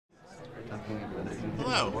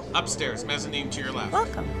Hello, we're upstairs, mezzanine to your left.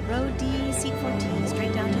 Welcome. Row D, seat 14,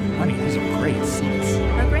 straight down to the... Honey, these are great seats.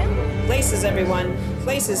 Program? Places, everyone.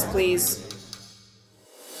 Places, please.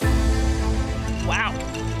 Wow,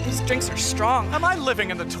 these drinks are strong. Am I living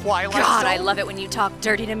in the twilight God, zone? I love it when you talk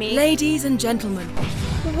dirty to me. Ladies and gentlemen,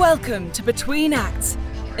 welcome to Between Acts,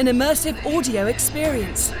 an immersive audio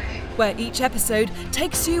experience, where each episode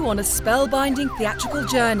takes you on a spellbinding theatrical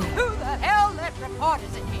journey. Who the hell let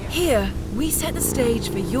reporters in here? Here, we set the stage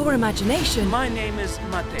for your imagination My name is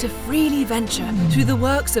Mate. to freely venture through the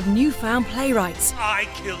works of newfound playwrights, I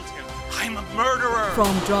killed him. I'm a murderer.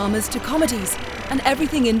 from dramas to comedies, and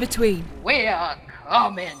everything in between. We're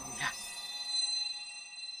coming.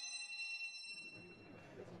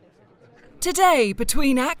 Today,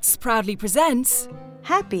 Between Acts proudly presents...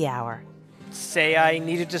 Happy Hour. Say I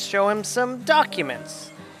needed to show him some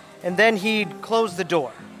documents, and then he'd close the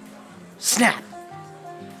door. Snap!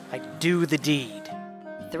 I'd do the deed.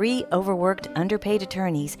 3 overworked, underpaid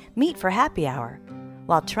attorneys meet for happy hour.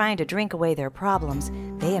 While trying to drink away their problems,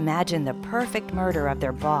 they imagine the perfect murder of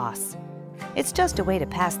their boss. It's just a way to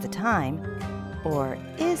pass the time. Or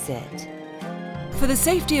is it? For the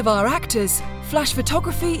safety of our actors, flash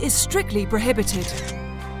photography is strictly prohibited.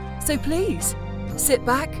 So please, sit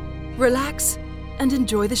back, relax, and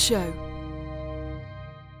enjoy the show.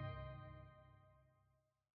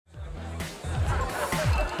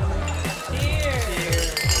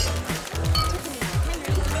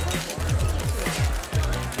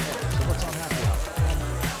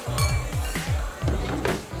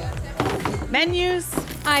 Menus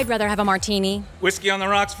I'd rather have a martini. Whiskey on the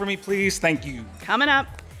rocks for me, please. Thank you. coming up.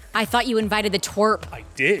 I thought you invited the twerp. I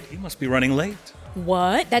did. He must be running late.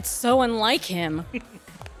 What? That's so unlike him.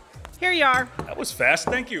 Here you are. That was fast.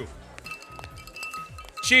 Thank you.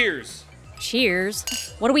 Cheers. Cheers.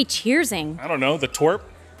 What are we cheersing? I don't know, the twerp?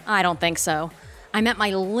 I don't think so. I'm at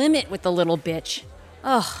my limit with the little bitch.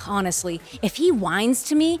 Ugh, honestly, if he whines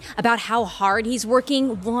to me about how hard he's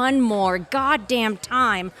working one more goddamn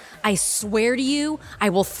time, I swear to you, I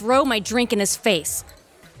will throw my drink in his face.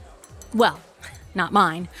 Well, not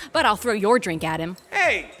mine, but I'll throw your drink at him.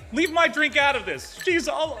 Hey, leave my drink out of this. She's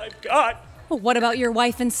all I've got. Well, what about your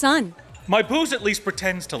wife and son? My booze at least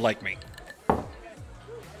pretends to like me.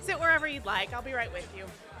 Sit wherever you'd like. I'll be right with you.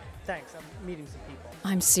 Thanks, I'm meeting some people.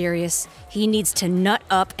 I'm serious. He needs to nut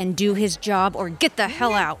up and do his job or get the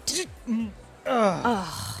hell out. I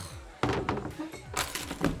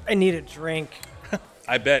need a drink.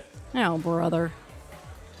 I bet. Oh, brother.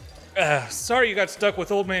 Sorry you got stuck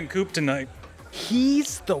with Old Man Coop tonight.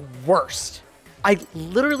 He's the worst. I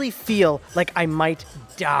literally feel like I might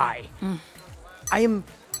die. I am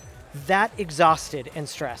that exhausted and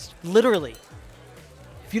stressed. Literally.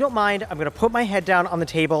 If you don't mind, I'm gonna put my head down on the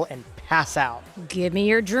table and pass out. Give me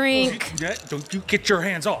your drink. Don't you get your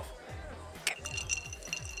hands off.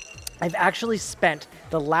 I've actually spent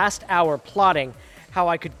the last hour plotting how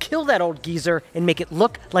I could kill that old geezer and make it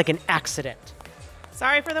look like an accident.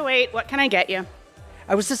 Sorry for the wait. What can I get you?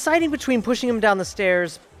 I was deciding between pushing him down the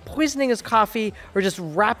stairs, poisoning his coffee, or just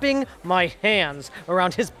wrapping my hands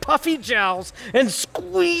around his puffy jowls and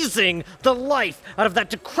squeezing the life out of that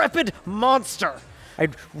decrepit monster.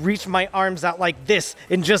 I'd reach my arms out like this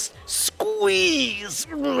and just squeeze.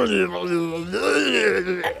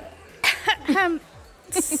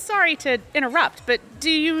 Sorry to interrupt, but do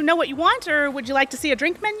you know what you want, or would you like to see a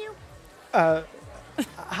drink menu?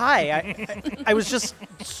 Hi, I was just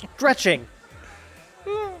stretching.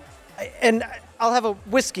 And I'll have a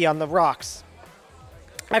whiskey on the rocks.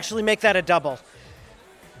 Actually, make that a double.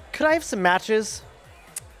 Could I have some matches?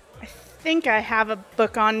 Think I have a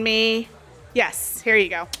book on me. Yes, here you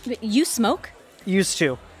go. You smoke? Used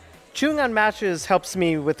to. Chewing on matches helps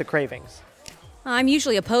me with the cravings. I'm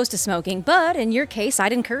usually opposed to smoking, but in your case,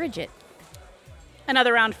 I'd encourage it.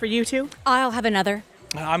 Another round for you two. I'll have another.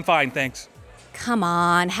 I'm fine, thanks. Come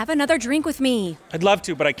on, have another drink with me. I'd love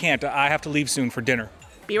to, but I can't. I have to leave soon for dinner.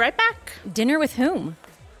 Be right back. Dinner with whom?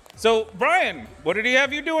 So, Brian, what did he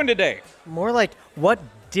have you doing today? More like, what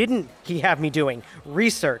didn't he have me doing?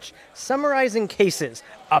 Research, summarizing cases,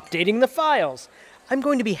 updating the files. I'm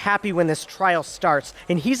going to be happy when this trial starts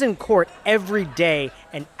and he's in court every day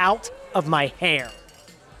and out of my hair.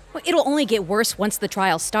 Well, it'll only get worse once the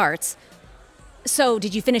trial starts. So,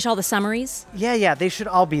 did you finish all the summaries? Yeah, they should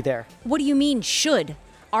all be there. What do you mean, should?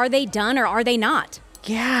 Are they done or are they not?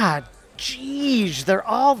 Yeah, geez, they're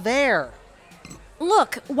all there.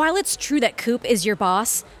 Look, while it's true that Coop is your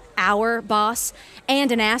boss, our boss,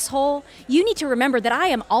 and an asshole, you need to remember that I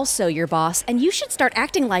am also your boss, and you should start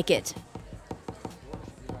acting like it.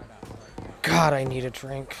 God, I need a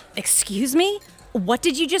drink. Excuse me? What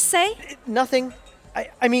did you just say? Nothing.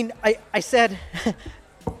 I said,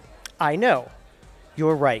 I know.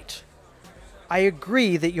 You're right. I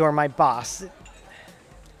agree that you're my boss.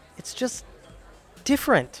 It's just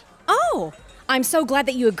different. Oh, I'm so glad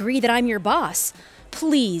that you agree that I'm your boss.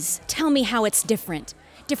 Please, tell me how it's different.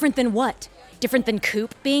 Different than what? Different than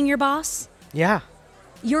Coop being your boss? Yeah.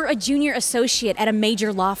 You're a junior associate at a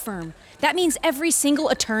major law firm. That means every single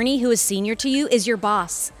attorney who is senior to you is your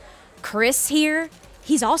boss. Chris here,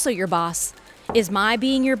 he's also your boss. Is my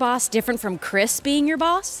being your boss different from Chris being your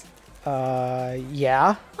boss?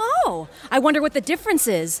 Yeah. Oh, I wonder what the difference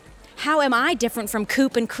is. How am I different from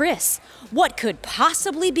Coop and Chris? What could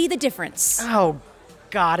possibly be the difference? Oh,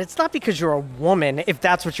 God, it's not because you're a woman, if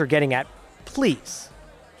that's what you're getting at. Please.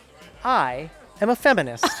 I am a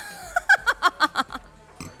feminist.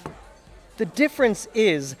 The difference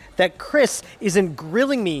is that Chris isn't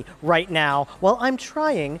grilling me right now while I'm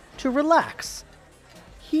trying to relax.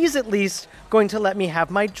 He's at least going to let me have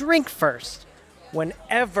my drink first,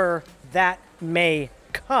 whenever that may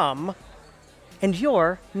come, and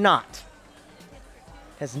you're not.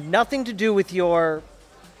 Has nothing to do with your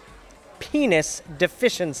penis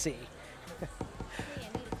deficiency.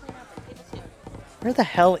 Where the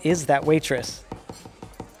hell is that waitress?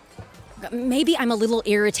 Maybe I'm a little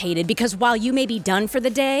irritated because while you may be done for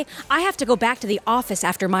the day, I have to go back to the office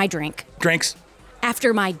after my drink. Drinks?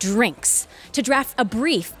 After my drinks, to draft a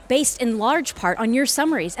brief based in large part on your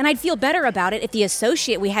summaries, and I'd feel better about it if the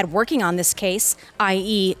associate we had working on this case,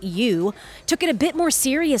 i.e. you, took it a bit more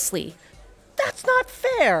seriously. That's not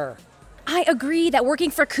fair. I agree that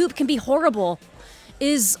working for Coop can be horrible,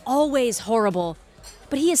 is always horrible,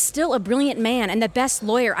 but he is still a brilliant man and the best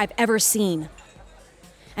lawyer I've ever seen.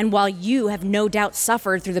 And while you have no doubt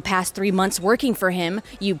suffered through the past 3 months working for him,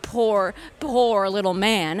 you poor, poor little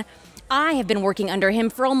man, I have been working under him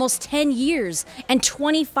for almost 10 years and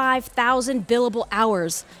 25,000 billable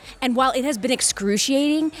hours. And while it has been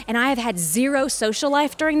excruciating and I have had zero social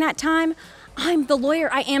life during that time, I'm the lawyer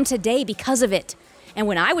I am today because of it. And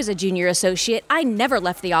when I was a junior associate, I never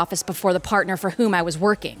left the office before the partner for whom I was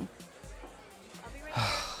working.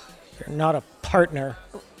 You're not a partner.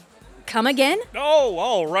 Come again? Oh,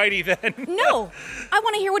 alrighty then. No, I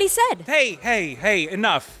want to hear what he said. Hey,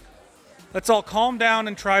 enough. Let's all calm down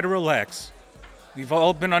and try to relax. We've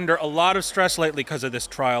all been under a lot of stress lately because of this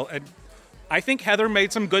trial, and I think Heather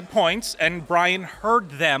made some good points, and Brian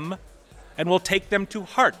heard them, and will take them to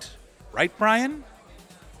heart. Right, Brian?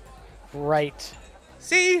 Right.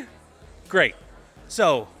 See? Great.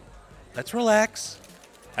 So, let's relax,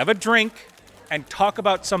 have a drink, and talk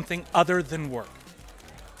about something other than work.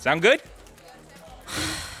 Sound good?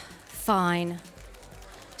 Fine.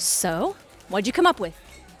 So, what'd you come up with?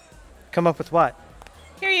 Come up with what?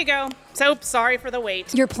 Here you go. Soap, sorry for the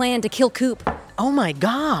wait. Your plan to kill Coop. Oh my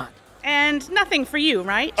God. And nothing for you,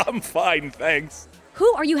 right? I'm fine, thanks.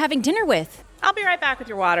 Who are you having dinner with? I'll be right back with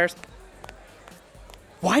your waters.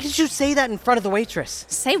 Why did you say that in front of the waitress?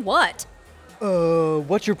 Say what?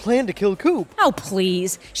 What's your plan to kill Coop? Oh,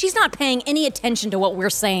 please. She's not paying any attention to what we're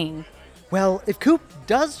saying. Well, if Coop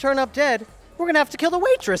does turn up dead, we're gonna have to kill the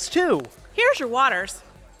waitress, too. Here's your waters.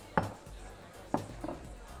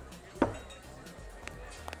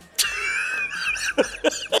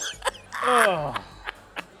 Oh.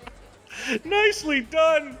 Nicely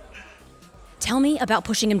done. Tell me about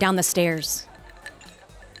pushing him down the stairs.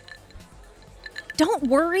 Don't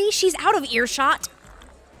worry, she's out of earshot.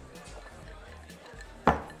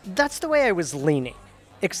 That's the way I was leaning.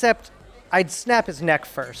 Except I'd snap his neck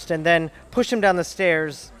first and then push him down the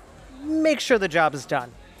stairs, make sure the job is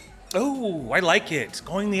done. Oh, I like it.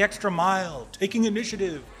 Going the extra mile, taking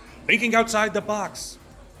initiative, thinking outside the box.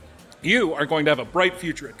 You are going to have a bright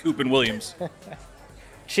future at Coop and Williams.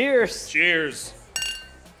 Cheers. Cheers.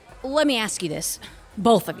 Let me ask you this,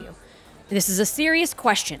 both of you. This is a serious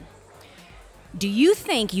question. Do you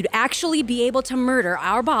think you'd actually be able to murder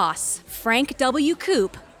our boss, Frank W.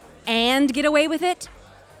 Coop, and get away with it?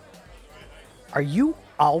 Are you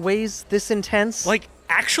always this intense? Like,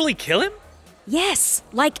 actually kill him? Yes,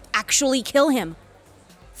 like actually kill him.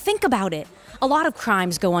 Think about it. A lot of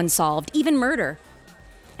crimes go unsolved, even murder.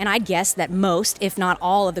 And I'd guess that most, if not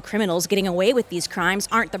all, of the criminals getting away with these crimes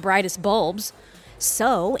aren't the brightest bulbs.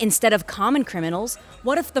 So, instead of common criminals,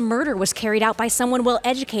 what if the murder was carried out by someone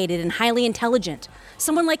well-educated and highly intelligent?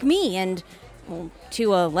 Someone like me and, well,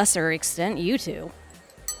 to a lesser extent, you two.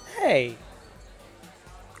 Hey.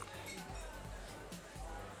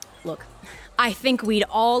 Look, I think we'd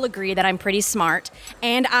all agree that I'm pretty smart,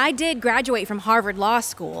 and I did graduate from Harvard Law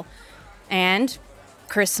School. And,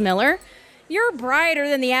 Chris Miller, you're brighter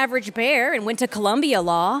than the average bear and went to Columbia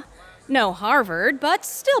Law. No Harvard, but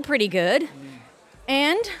still pretty good.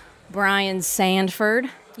 And Brian Sandford,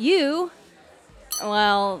 you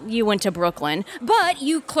went to Brooklyn, but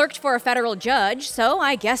you clerked for a federal judge, so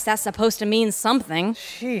I guess that's supposed to mean something.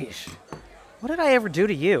 Sheesh. What did I ever do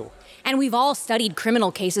to you? And we've all studied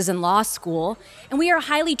criminal cases in law school, and we are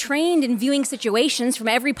highly trained in viewing situations from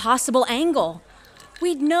every possible angle.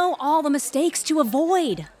 We'd know all the mistakes to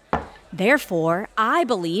avoid. Therefore, I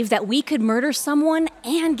believe that we could murder someone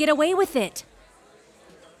and get away with it.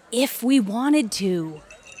 If we wanted to.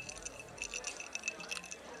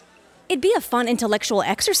 It'd be a fun intellectual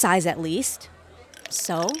exercise, at least.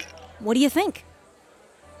 So, what do you think?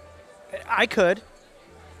 I could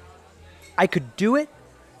do it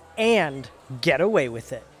and get away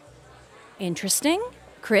with it. Interesting.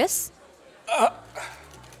 Chris?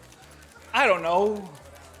 I don't know.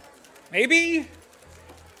 Maybe?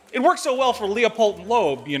 It works so well for Leopold and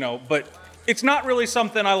Loeb, but it's not really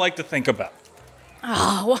something I like to think about.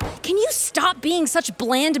 Oh, can you stop being such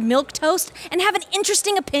bland milquetoast and have an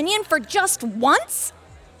interesting opinion for just once?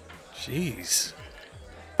 Jeez.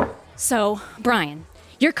 So, Brian,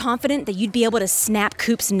 you're confident that you'd be able to snap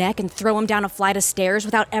Coop's neck and throw him down a flight of stairs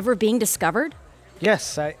without ever being discovered?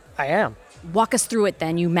 Yes, I am. Walk us through it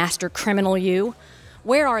then, you master criminal you.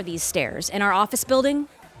 Where are these stairs? In our office building?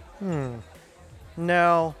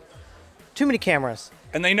 No. Too many cameras.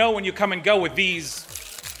 And they know when you come and go with these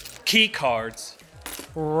key cards.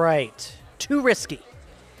 Right. Too risky.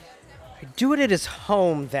 I'd do it at his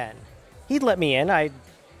home then. He'd let me in. I'd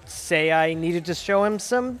say I needed to show him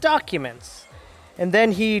some documents. And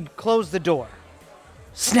then he'd close the door.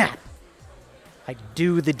 Snap! I'd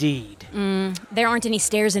do the deed. There aren't any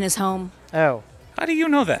stairs in his home. Oh. How do you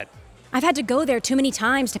know that? I've had to go there too many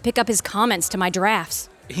times to pick up his comments to my drafts.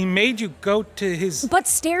 He made you go to his... But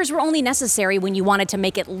stairs were only necessary when you wanted to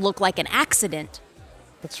make it look like an accident.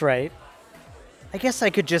 That's right. I guess I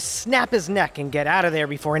could just snap his neck and get out of there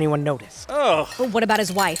before anyone noticed. Oh. But what about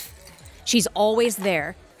his wife? She's always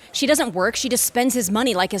there. She doesn't work, she just spends his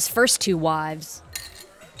money like his first two wives.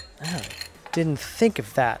 Oh, didn't think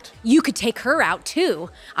of that. You could take her out too,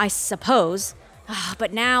 I suppose.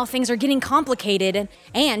 But now things are getting complicated,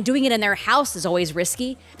 and doing it in their house is always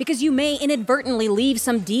risky because you may inadvertently leave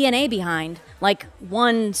some DNA behind, like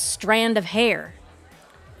one strand of hair.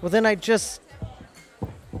 Well, then I just...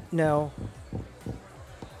 No.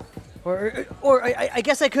 Or I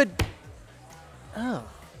guess I could... Oh.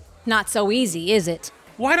 Not so easy, is it?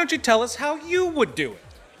 Why don't you tell us how you would do it?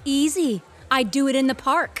 Easy. I'd do it in the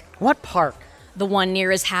park. What park? The one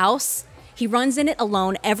near his house. He runs in it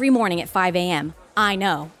alone every morning at 5 a.m. I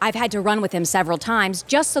know. I've had to run with him several times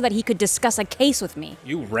just so that he could discuss a case with me.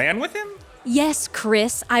 You ran with him? Yes,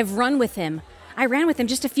 Chris, I've run with him. I ran with him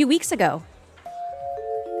just a few weeks ago.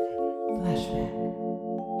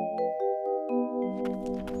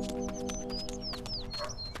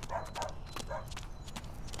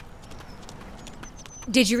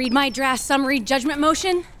 Did you read my draft summary judgment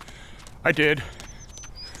motion? I did.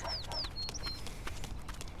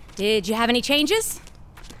 Did you have any changes?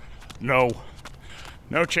 No.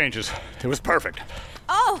 No changes. It was perfect.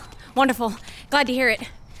 Oh, wonderful. Glad to hear it.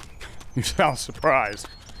 You sound surprised.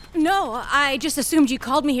 No, I just assumed you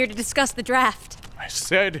called me here to discuss the draft. I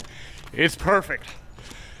said it's perfect.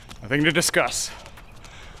 Nothing to discuss.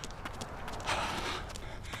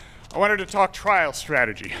 I wanted to talk trial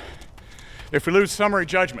strategy. If we lose summary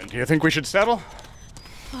judgment, do you think we should settle?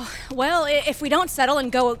 Well, if we don't settle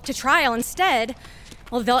and go to trial instead,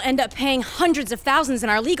 well, they'll end up paying hundreds of thousands in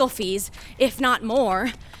our legal fees, if not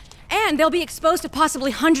more. And they'll be exposed to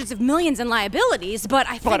possibly hundreds of millions in liabilities, but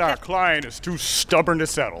I think But our client is too stubborn to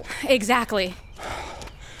settle. Exactly.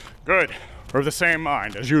 Good. We're of the same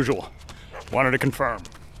mind, as usual. Wanted to confirm.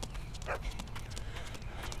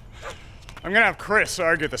 I'm gonna have Chris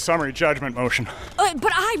argue the summary judgment motion.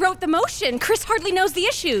 But I wrote the motion. Chris hardly knows the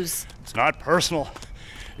issues. It's not personal.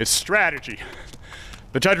 It's strategy.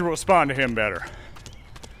 The judge will respond to him better.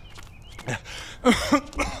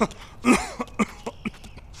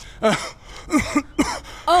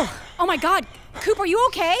 Oh my God. Coop, are you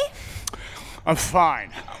okay? I'm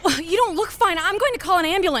fine. You don't look fine. I'm going to call an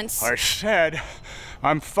ambulance. I said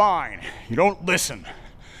I'm fine. You don't listen.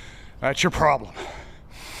 That's your problem.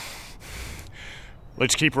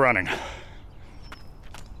 Let's keep running.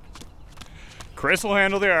 Chris will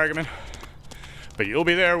handle the argument, but you'll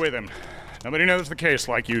be there with him. Nobody knows the case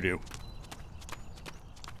like you do.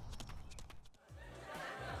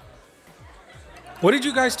 What did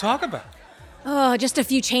you guys talk about? Oh, just a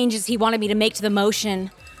few changes he wanted me to make to the motion.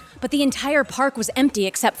 But the entire park was empty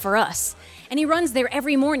except for us. And he runs there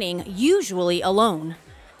every morning, usually alone.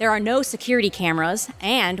 There are no security cameras,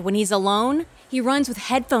 and when he's alone, he runs with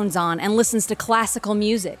headphones on and listens to classical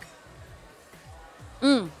music.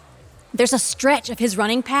 There's a stretch of his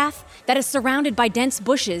running path that is surrounded by dense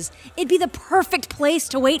bushes. It'd be the perfect place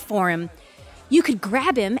to wait for him. You could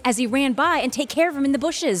grab him as he ran by and take care of him in the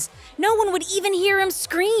bushes. No one would even hear him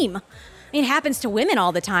scream. It happens to women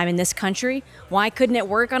all the time in this country. Why couldn't it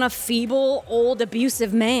work on a feeble, old,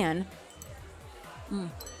 abusive man?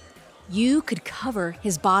 You could cover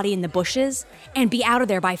his body in the bushes and be out of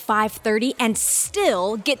there by 5:30 and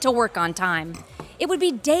still get to work on time. It would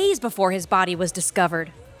be days before his body was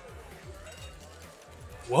discovered.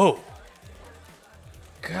 Whoa.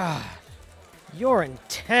 God, you're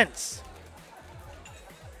intense.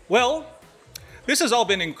 Well, this has all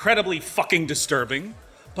been incredibly fucking disturbing,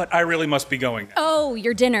 but I really must be going now. Oh,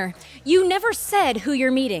 your dinner. You never said who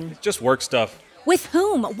you're meeting. Just work stuff. With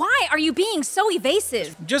whom? Why are you being so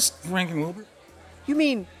evasive? Just Frank and Wilbur. You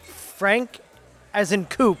mean Frank as in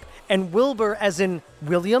Coop and Wilbur as in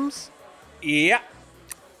Williams? Yeah.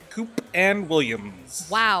 Coop and Williams.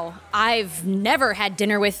 Wow, I've never had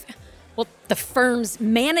dinner with, well, the firm's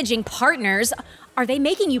managing partners. Are they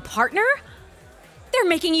making you partner? They're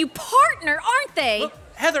making you partner, aren't they? Look,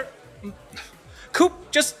 Heather, Coop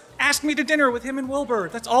just asked me to dinner with him and Wilbur.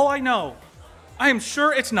 That's all I know. I am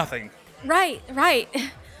sure it's nothing. Right.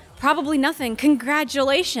 Probably nothing.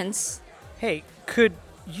 Congratulations. Hey, could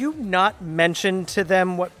you not mention to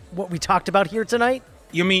them what we talked about here tonight?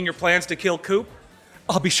 You mean your plans to kill Coop?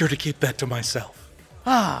 I'll be sure to keep that to myself.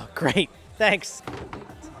 Ah, great. Thanks.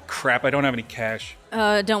 Crap, I don't have any cash.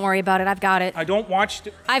 Don't worry about it. I've got it. I don't want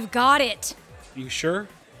you to... I've got it. You sure?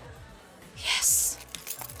 Yes.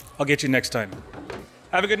 I'll get you next time.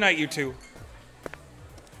 Have a good night, you two.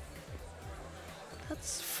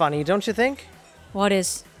 That's funny, don't you think? What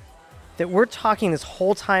is? That we're talking this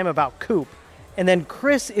whole time about Coop, and then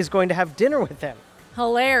Chris is going to have dinner with him.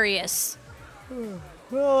 Hilarious.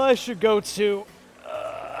 Well, I should go too.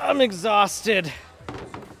 I'm exhausted.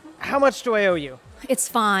 How much do I owe you? It's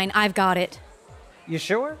fine. I've got it. You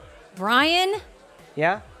sure? Brian?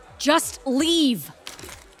 Yeah? Just leave.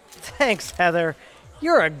 Thanks, Heather.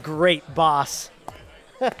 You're a great boss.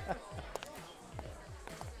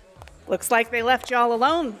 Looks like they left you all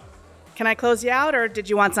alone. Can I close you out, or did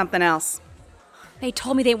you want something else? They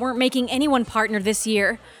told me they weren't making anyone partner this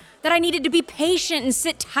year, that I needed to be patient and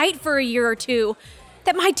sit tight for a year or two,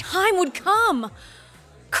 that my time would come.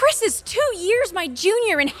 Chris is 2 years my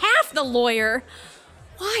junior and half the lawyer.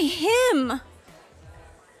 Why him?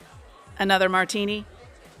 Another martini?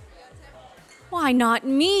 Why not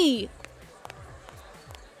me?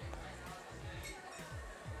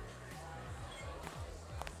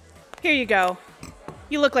 Here you go.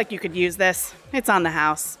 You look like you could use this. It's on the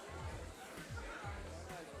house.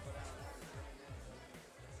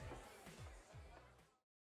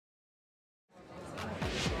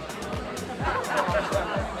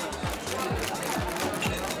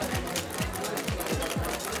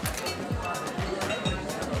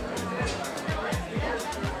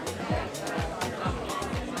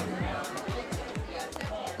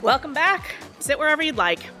 Welcome back. Sit wherever you'd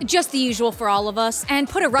like. Just the usual for all of us, and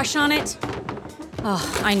put a rush on it.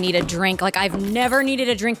 Oh, I need a drink like I've never needed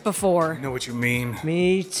a drink before. I know what you mean.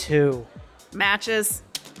 Me too. Matches.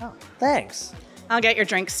 Oh, thanks. I'll get your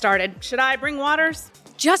drink started. Should I bring waters?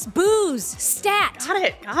 Just booze. Stat. Got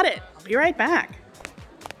it. I'll be right back.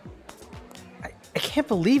 I can't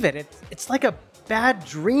believe it. It's like a bad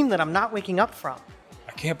dream that I'm not waking up from.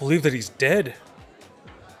 I can't believe that he's dead.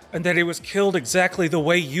 And that he was killed exactly the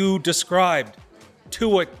way you described.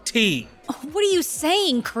 To a T. What are you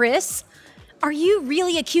saying, Chris? Are you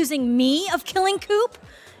really accusing me of killing Coop?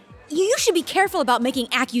 You should be careful about making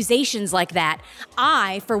accusations like that.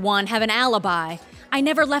 I, for one, have an alibi. I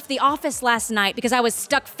never left the office last night because I was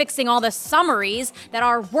stuck fixing all the summaries that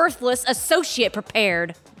our worthless associate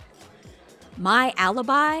prepared. My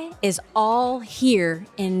alibi is all here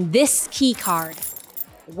in this key card.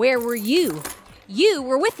 Where were you? You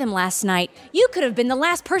were with him last night. You could have been the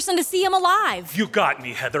last person to see him alive. You got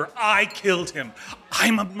me, Heather. I killed him.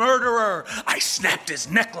 I'm a murderer. I snapped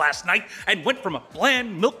his neck last night and went from a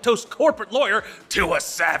bland, milquetoast corporate lawyer to a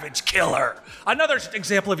savage killer. Another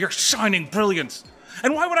example of your shining brilliance.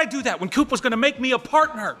 And why would I do that when Coop was going to make me a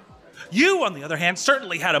partner? You, on the other hand,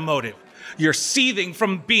 certainly had a motive. You're seething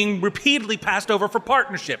from being repeatedly passed over for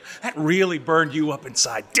partnership. That really burned you up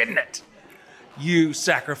inside, didn't it? You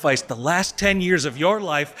sacrificed the last 10 years of your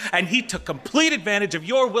life, and he took complete advantage of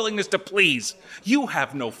your willingness to please. You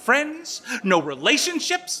have no friends, no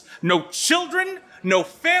relationships, no children, no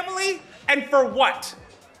family, and for what?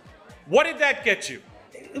 What did that get you?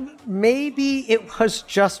 Maybe it was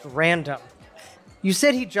just random. You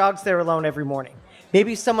said he jogs there alone every morning.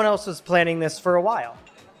 Maybe someone else was planning this for a while.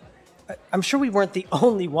 I'm sure we weren't the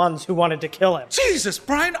only ones who wanted to kill him. Jesus,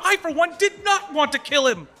 Brian, I for one did not want to kill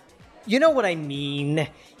him. You know what I mean.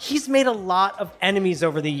 He's made a lot of enemies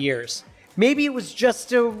over the years. Maybe it was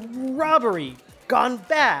just a robbery gone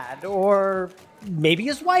bad, or maybe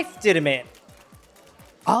his wife did him in.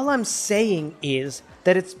 All I'm saying is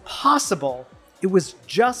that it's possible it was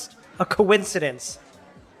just a coincidence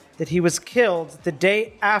that he was killed the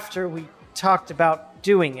day after we talked about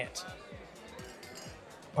doing it.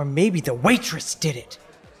 Or maybe the waitress did it.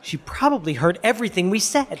 She probably heard everything we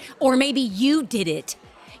said. Or maybe you did it.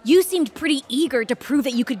 You seemed pretty eager to prove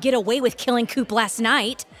that you could get away with killing Coop last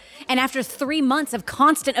night. And after 3 months of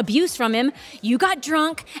constant abuse from him, you got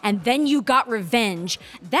drunk and then you got revenge.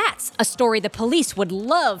 That's a story the police would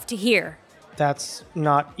love to hear. That's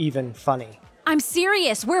not even funny. I'm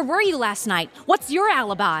serious. Where were you last night? What's your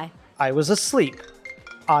alibi? I was asleep.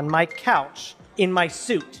 On my couch. In my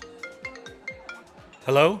suit.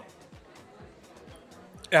 Hello?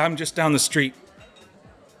 I'm just down the street.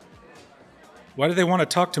 Why do they want to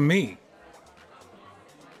talk to me?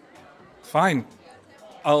 Fine.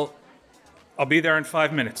 I'll be there in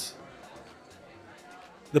 5 minutes.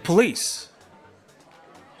 The police.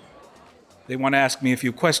 They want to ask me a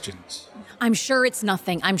few questions. I'm sure it's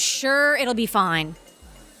nothing. I'm sure it'll be fine.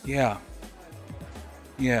 Yeah.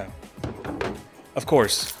 Of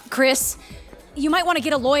course. Chris, you might want to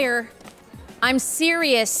get a lawyer. I'm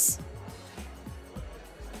serious.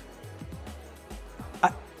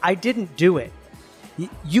 I didn't do it.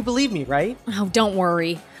 You believe me, right? Oh, don't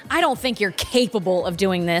worry. I don't think you're capable of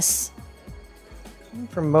doing this.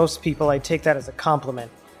 From most people, I take that as a compliment.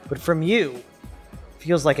 But from you, it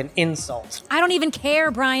feels like an insult. I don't even care,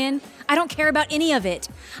 Brian. I don't care about any of it.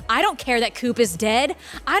 I don't care that Coop is dead.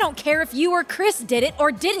 I don't care if you or Chris did it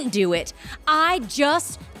or didn't do it. I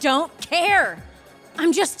just don't care.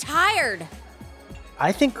 I'm just tired.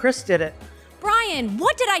 I think Chris did it. Brian,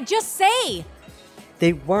 what did I just say?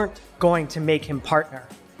 They weren't going to make him partner.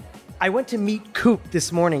 I went to meet Coop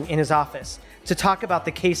this morning in his office to talk about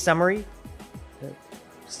the case summary.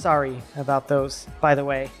 Sorry about those, by the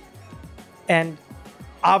way. And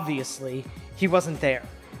obviously, he wasn't there.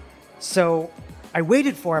 So I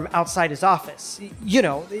waited for him outside his office. You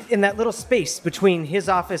know, in that little space between his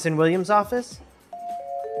office and William's office.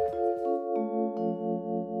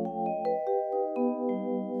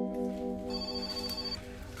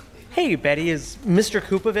 Hey, Betty, is Mr.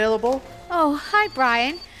 Coop available? Oh, hi,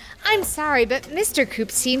 Brian. I'm sorry, but Mr. Coop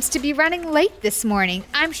seems to be running late this morning.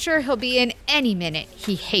 I'm sure he'll be in any minute.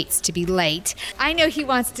 He hates to be late. I know he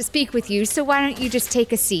wants to speak with you, so why don't you just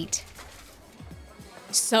take a seat?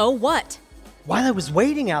 So what? While I was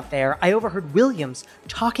waiting out there, I overheard Williams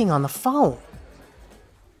talking on the phone.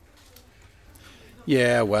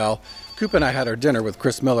 Yeah, well, Coop and I had our dinner with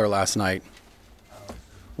Chris Miller last night.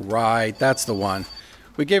 Right, that's the one.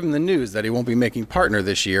 We gave him the news that he won't be making partner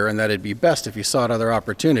this year and that it'd be best if he sought other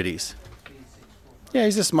opportunities. Yeah,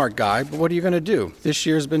 he's a smart guy, but what are you going to do? This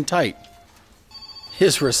year's been tight.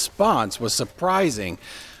 His response was surprising.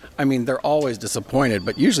 I mean, they're always disappointed,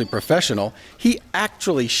 but usually professional. He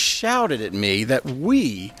actually shouted at me that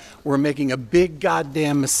we were making a big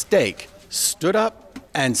goddamn mistake, stood up,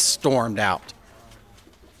 and stormed out.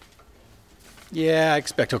 Yeah, I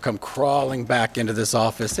expect he'll come crawling back into this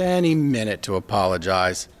office any minute to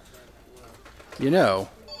apologize. You know,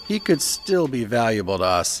 he could still be valuable to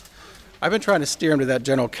us. I've been trying to steer him to that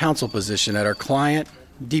general counsel position at our client,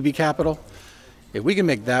 DB Capital. If we can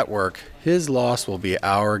make that work, his loss will be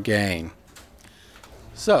our gain.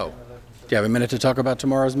 So, do you have a minute to talk about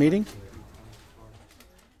tomorrow's meeting?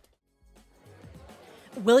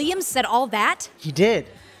 Williams said all that? He did.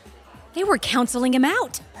 They were counseling him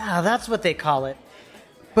out. That's what they call it.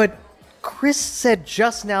 But Chris said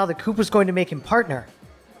just now that Coop was going to make him partner.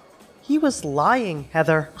 He was lying,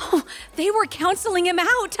 Heather. Oh, they were counseling him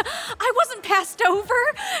out. I wasn't passed over.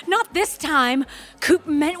 Not this time. Coop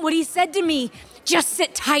meant what he said to me. Just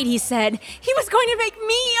sit tight, he said. He was going to make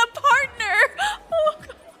me a partner.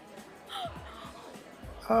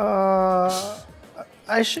 Oh.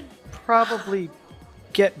 I should probably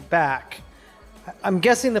get back. I'm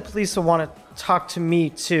guessing the police will want to talk to me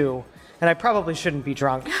too, and I probably shouldn't be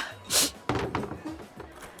drunk.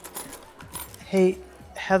 Hey,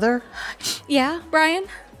 Heather? Yeah, Brian?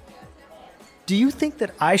 Do you think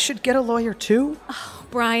that I should get a lawyer too? Oh,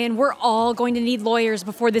 Brian, we're all going to need lawyers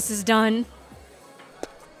before this is done.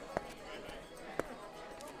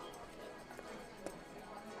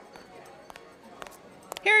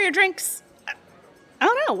 Here are your drinks.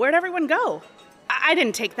 Oh no, where'd everyone go? I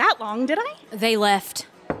didn't take that long, did I? They left.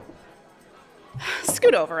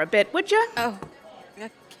 Scoot over a bit, would you? Oh, okay.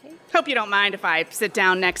 Hope you don't mind if I sit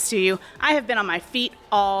down next to you. I have been on my feet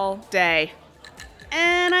all day.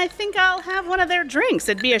 And I think I'll have one of their drinks.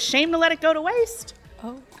 It'd be a shame to let it go to waste.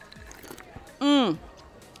 Oh.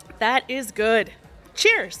 That is good.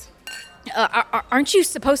 Cheers. Aren't you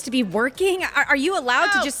supposed to be working? Are you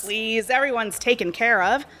allowed to just... Please, everyone's taken care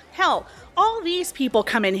of. Hell, all these people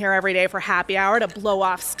come in here every day for happy hour to blow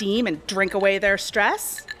off steam and drink away their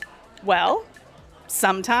stress. Well,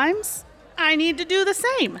 sometimes I need to do the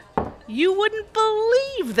same. You wouldn't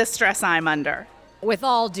believe the stress I'm under. With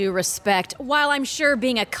all due respect, while I'm sure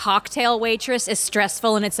being a cocktail waitress is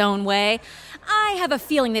stressful in its own way, I have a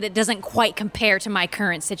feeling that it doesn't quite compare to my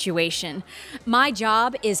current situation. My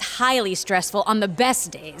job is highly stressful on the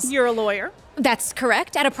best days. You're a lawyer? That's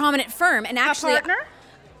correct, at a prominent firm, and actually... A partner?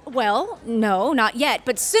 Well, no, not yet,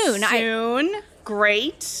 but soon. Soon?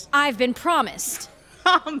 Great. I've been promised.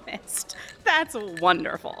 Promised? That's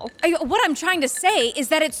wonderful. What I'm trying to say is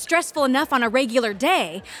that it's stressful enough on a regular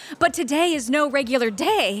day, but today is no regular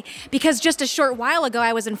day, because just a short while ago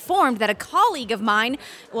I was informed that a colleague of mine,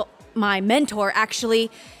 well, my mentor actually,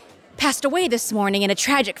 passed away this morning in a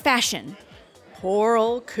tragic fashion. Poor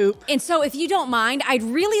old Coop. And so if you don't mind, I'd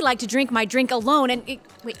really like to drink my drink alone and...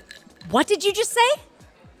 Wait, what did you just say?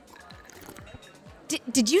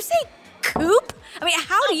 Did you say Coop? I mean,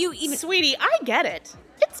 how do you even... Sweetie, I get it.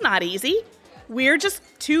 It's not easy. We're just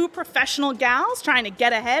two professional gals trying to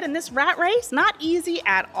get ahead in this rat race. Not easy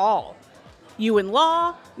at all. You in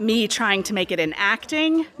law, me trying to make it in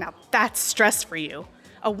acting. Now that's stress for you.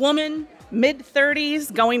 A woman,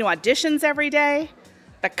 mid-30s, going to auditions every day.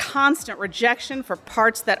 The constant rejection for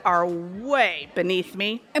parts that are way beneath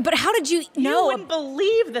me. But how did you know? You wouldn't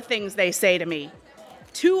believe the things they say to me.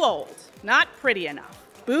 Too old, not pretty enough.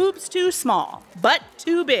 Boobs too small, butt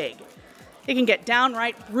too big. It can get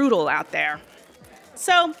downright brutal out there.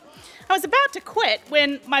 So, I was about to quit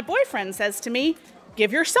when my boyfriend says to me,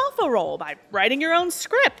 give yourself a role by writing your own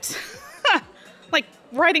script. Like,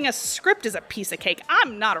 writing a script is a piece of cake.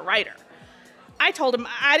 I'm not a writer. I told him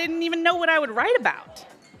I didn't even know what I would write about.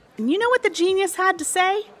 And you know what the genius had to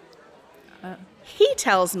say? He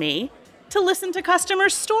tells me to listen to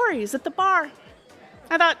customers' stories at the bar.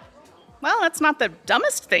 I thought, well, that's not the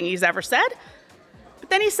dumbest thing he's ever said. But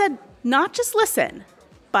then he said, not just listen,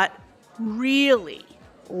 but really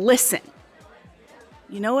listen.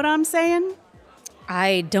 You know what I'm saying?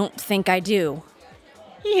 I don't think I do.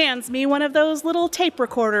 He hands me one of those little tape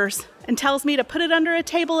recorders and tells me to put it under a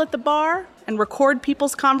table at the bar and record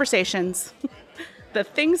people's conversations. The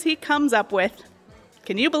things he comes up with.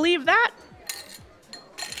 Can you believe that?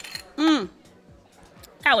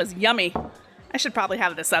 That was yummy. I should probably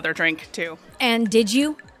have this other drink, too. And did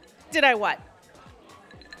you? Did I what?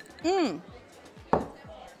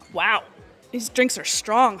 Wow. These drinks are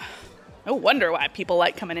strong. No wonder why people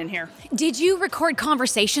like coming in here. Did you record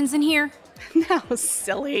conversations in here? No,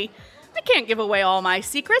 silly. I can't give away all my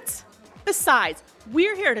secrets. Besides,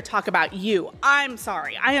 we're here to talk about you. I'm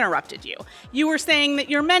sorry, I interrupted you. You were saying that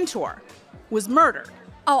your mentor was murdered.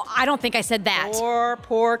 Oh, I don't think I said that.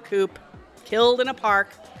 Poor Coop. Killed in a park.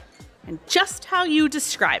 And just how you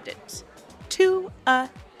described it. To a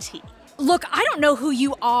T. Look, I don't know who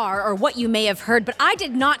you are or what you may have heard, but I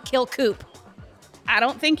did not kill Coop. I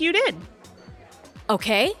don't think you did.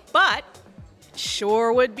 Okay. But it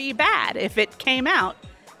sure would be bad if it came out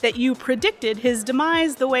that you predicted his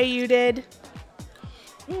demise the way you did.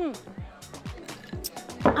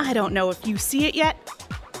 I don't know if you see it yet,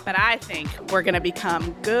 but I think we're gonna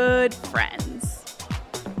become good friends.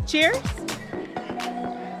 Cheers.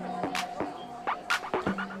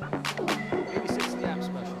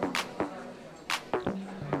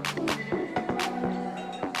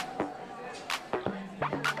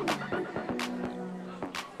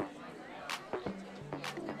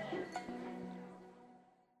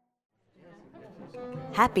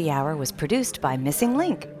 Happy Hour was produced by Missing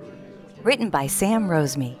Link. Written by Sam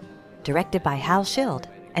Roseme. Directed by Hal Schild.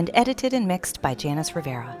 And edited and mixed by Janice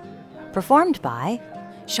Rivera. Performed by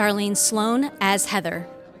Charlene Sloan as Heather.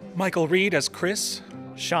 Michael Reed as Chris.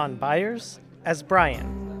 Sean Byers as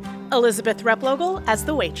Brian. Elizabeth Replogle as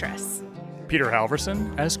the waitress. Peter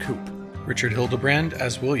Halverson as Coop. Richard Hildebrand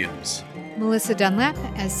as Williams. Melissa Dunlap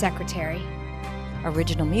as secretary.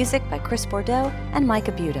 Original music by Chris Bordeaux and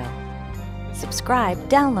Micah Budo. Subscribe,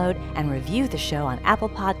 download, and review the show on Apple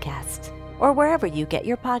Podcasts or wherever you get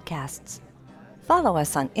your podcasts. Follow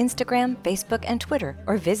us on Instagram, Facebook, and Twitter,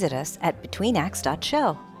 or visit us at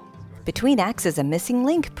betweenacts.show. Between Acts is a Missing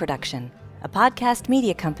Link production. a podcast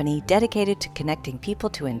media company dedicated to connecting people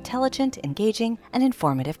to intelligent, engaging, and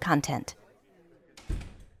informative content.